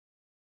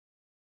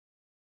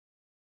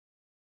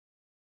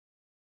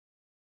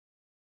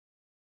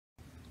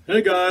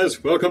Hey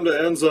guys, welcome to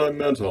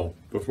ENZYMENTAL.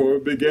 Before we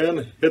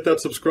begin, hit that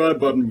subscribe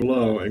button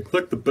below and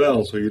click the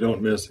bell so you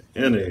don't miss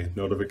any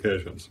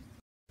notifications.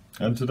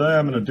 And today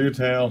I'm going to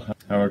detail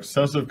how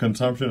excessive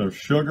consumption of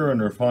sugar and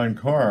refined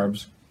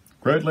carbs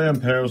greatly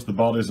impairs the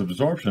body's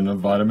absorption of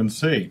vitamin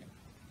C.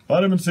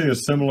 Vitamin C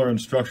is similar in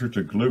structure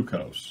to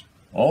glucose.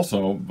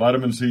 Also,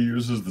 vitamin C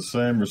uses the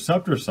same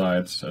receptor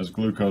sites as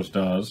glucose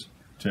does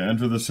to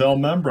enter the cell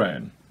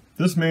membrane.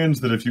 This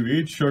means that if you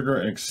eat sugar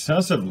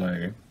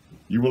excessively,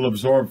 you will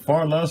absorb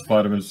far less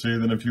vitamin C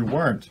than if you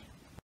weren't.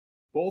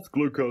 Both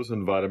glucose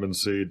and vitamin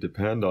C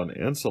depend on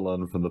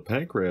insulin from the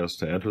pancreas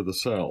to enter the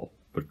cell,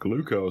 but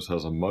glucose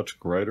has a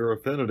much greater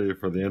affinity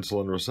for the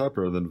insulin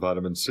receptor than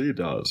vitamin C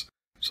does,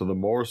 so the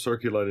more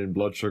circulating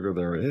blood sugar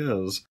there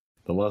is,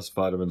 the less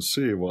vitamin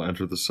C will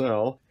enter the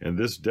cell, and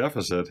this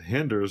deficit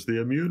hinders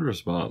the immune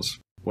response.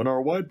 When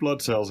our white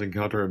blood cells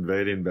encounter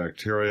invading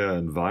bacteria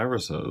and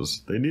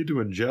viruses, they need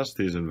to ingest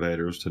these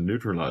invaders to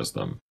neutralize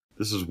them.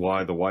 This is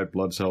why the white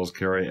blood cells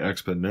carry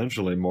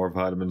exponentially more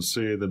vitamin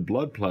C than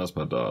blood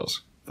plasma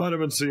does.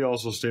 Vitamin C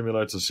also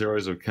stimulates a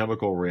series of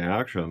chemical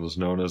reactions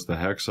known as the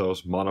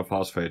hexose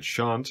monophosphate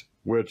shunt,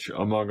 which,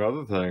 among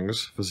other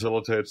things,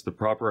 facilitates the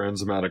proper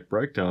enzymatic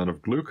breakdown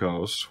of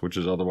glucose, which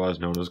is otherwise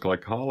known as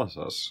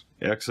glycolysis.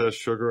 Excess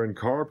sugar and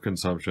carb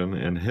consumption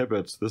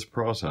inhibits this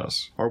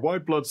process. Our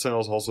white blood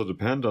cells also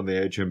depend on the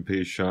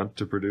HMP shunt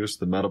to produce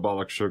the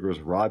metabolic sugars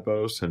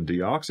ribose and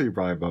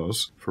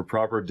deoxyribose for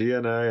proper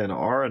DNA and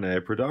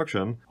RNA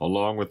production,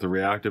 along with the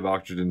reactive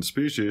oxygen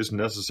species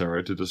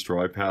necessary to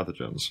destroy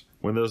pathogens.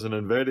 When there's an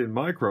invading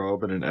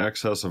microbe and an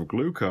excess of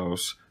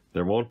glucose,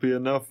 there won't be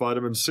enough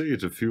vitamin C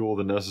to fuel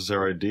the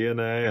necessary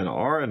DNA and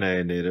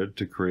RNA needed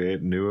to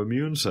create new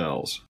immune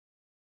cells.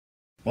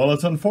 While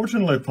it's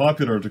unfortunately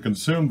popular to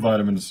consume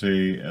vitamin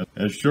C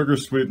as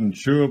sugar-sweetened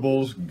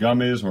chewables,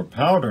 gummies, or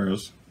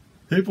powders,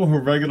 people who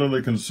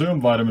regularly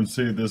consume vitamin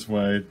C this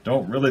way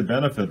don't really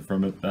benefit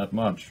from it that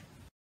much.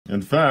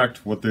 In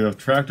fact, what the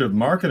attractive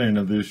marketing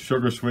of these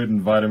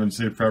sugar-sweetened vitamin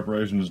C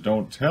preparations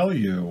don't tell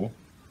you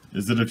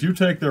is that if you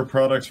take their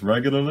products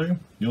regularly,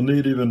 you'll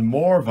need even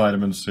more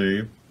vitamin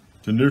C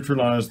to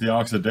neutralize the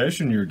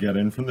oxidation you're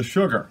getting from the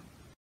sugar.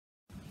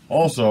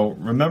 Also,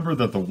 remember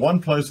that the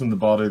one place in the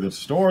body that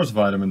stores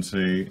vitamin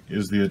C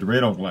is the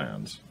adrenal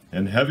glands,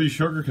 and heavy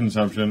sugar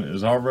consumption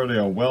is already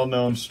a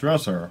well-known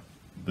stressor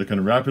that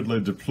can rapidly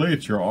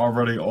deplete your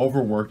already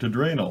overworked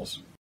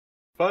adrenals.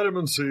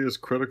 Vitamin C is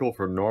critical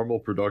for normal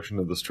production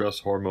of the stress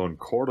hormone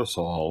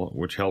cortisol,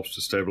 which helps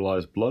to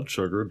stabilize blood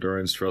sugar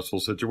during stressful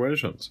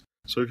situations.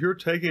 So if you're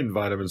taking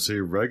vitamin C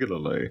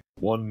regularly,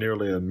 one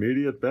nearly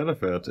immediate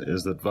benefit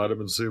is that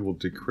vitamin C will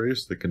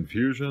decrease the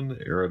confusion,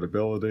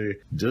 irritability,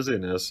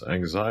 dizziness,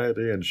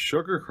 anxiety, and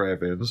sugar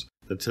cravings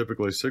that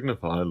typically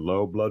signify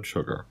low blood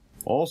sugar.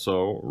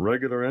 Also,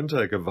 regular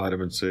intake of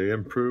vitamin C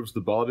improves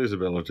the body's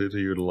ability to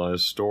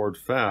utilize stored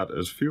fat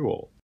as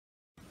fuel.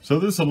 So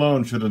this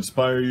alone should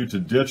inspire you to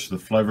ditch the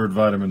flavored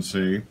vitamin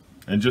C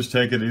and just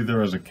take it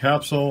either as a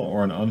capsule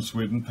or an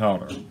unsweetened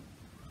powder.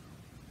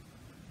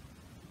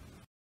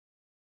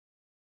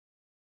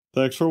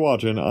 Thanks for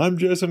watching. I'm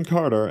Jason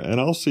Carter, and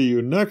I'll see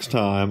you next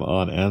time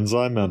on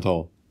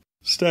ENZYMENTAL.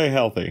 Stay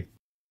healthy.